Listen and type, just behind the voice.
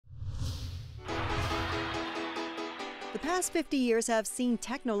past 50 years have seen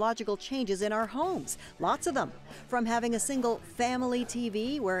technological changes in our homes, lots of them. From having a single family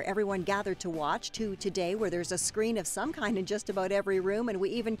TV where everyone gathered to watch to today where there's a screen of some kind in just about every room and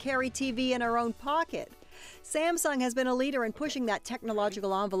we even carry TV in our own pocket. Samsung has been a leader in pushing that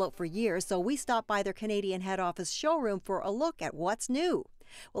technological envelope for years, so we stopped by their Canadian head office showroom for a look at what's new.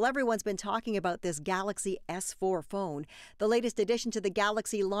 Well, everyone's been talking about this Galaxy S4 phone. The latest addition to the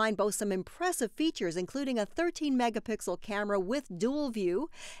Galaxy line boasts some impressive features, including a 13-megapixel camera with dual view.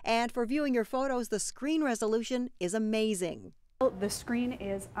 And for viewing your photos, the screen resolution is amazing. The screen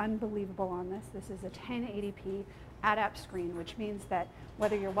is unbelievable on this. This is a 1080p ADAP screen, which means that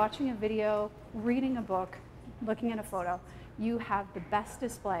whether you're watching a video, reading a book, looking at a photo, you have the best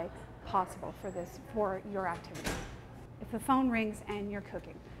display possible for your activity. If the phone rings and you're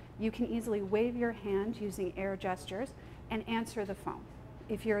cooking, you can easily wave your hand using air gestures and answer the phone.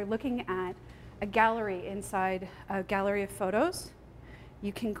 If you're looking at a gallery inside a gallery of photos,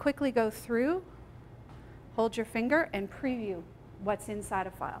 you can quickly go through, hold your finger, and preview what's inside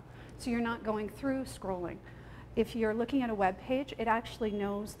a file. So you're not going through scrolling. If you're looking at a web page, it actually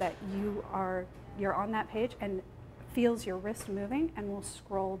knows that you're on that page and feels your wrist moving and will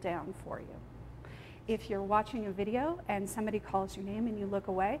scroll down for you. If you're watching a video and somebody calls your name and you look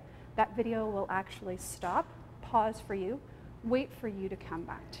away, that video will actually stop, pause for you, wait for you to come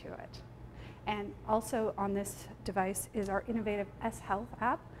back to it. And also on this device is our innovative S-Health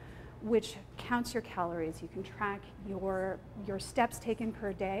app, which counts your calories. You can track your steps taken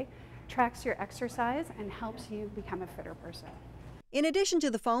per day, tracks your exercise, and helps you become a fitter person. In addition to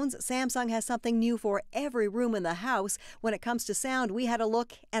the phones, Samsung has something new for every room in the house. When it comes to sound, we had a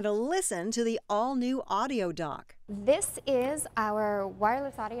look and a listen to the all-new Audio Dock. This is our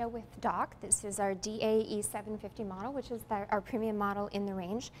wireless audio with dock. This is our DAE750 model, which is our premium model in the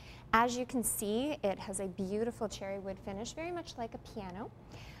range. As you can see, it has a beautiful cherry wood finish, very much like a piano.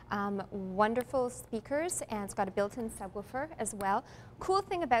 Wonderful speakers, and it's got a built-in subwoofer as well. Cool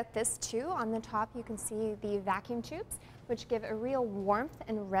thing about this too, on the top you can see the vacuum tubes, which give a real warmth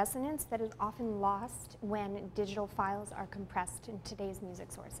and resonance that is often lost when digital files are compressed in today's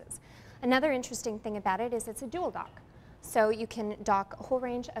music sources. Another interesting thing about it is it's a dual dock. So you can dock a whole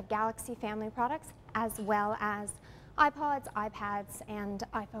range of Galaxy family products as well as iPods, iPads, and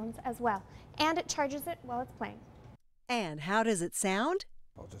iPhones as well. And it charges it while it's playing. And how does it sound?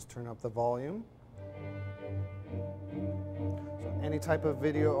 I'll just turn up the volume. So any type of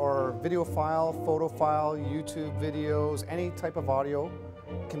video or video file, photo file, YouTube videos, any type of audio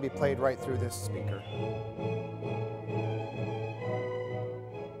can be played right through this speaker.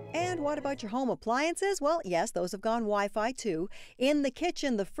 And what about your home appliances? Well, yes, those have gone Wi-Fi too. In the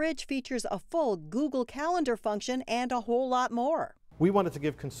kitchen, the fridge features a full Google Calendar function and a whole lot more. We wanted to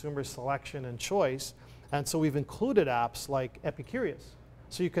give consumers selection and choice, and so we've included apps like Epicurious.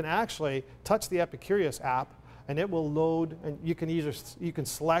 So you can actually touch the Epicurious app and it will load, and you can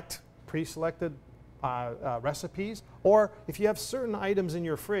select pre-selected recipes, or if you have certain items in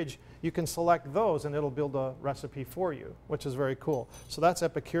your fridge, you can select those and it'll build a recipe for you, which is very cool. So that's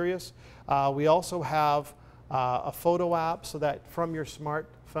Epicurious. We also have a photo app so that from your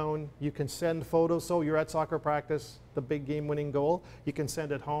smartphone you can send photos. So you're at soccer practice, the big game-winning goal, you can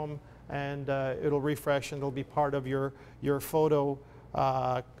send it home and it'll refresh and it'll be part of your photo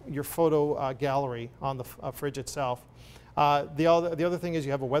gallery on the fridge itself. The other thing is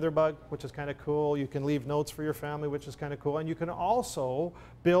you have a weather bug, which is kind of cool. You can leave notes for your family, which is kind of cool. And you can also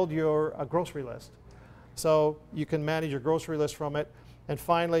build your grocery list. So you can manage your grocery list from it. And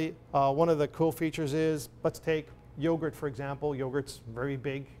finally, one of the cool features is, let's take yogurt, for example. Yogurt's very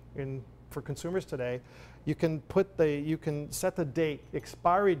big for consumers today. You can set the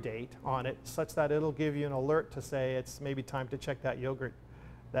expiry date on it such that it'll give you an alert to say it's maybe time to check that yogurt,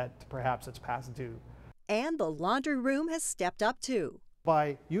 that perhaps it's past due. And the laundry room has stepped up too.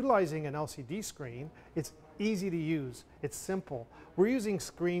 By utilizing an LCD screen, it's easy to use, it's simple. We're using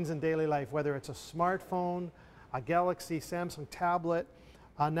screens in daily life, whether it's a smartphone, a Galaxy, Samsung tablet,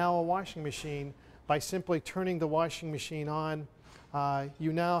 now a washing machine. By simply turning the washing machine on,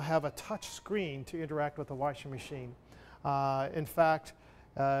 you now have a touch screen to interact with the washing machine. In fact,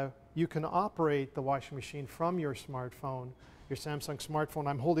 you can operate the washing machine from your smartphone, your Samsung smartphone.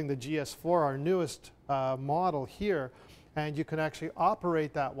 I'm holding the GS4, our newest model here, and you can actually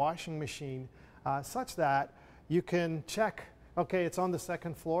operate that washing machine such that you can check, okay, it's on the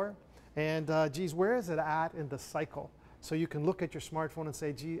second floor, and geez, where is it at in the cycle? So you can look at your smartphone and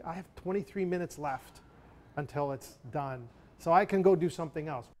say, gee, I have 23 minutes left until it's done. So I can go do something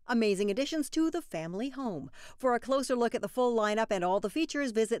else. Amazing additions to the family home. For a closer look at the full lineup and all the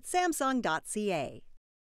features, visit Samsung.ca.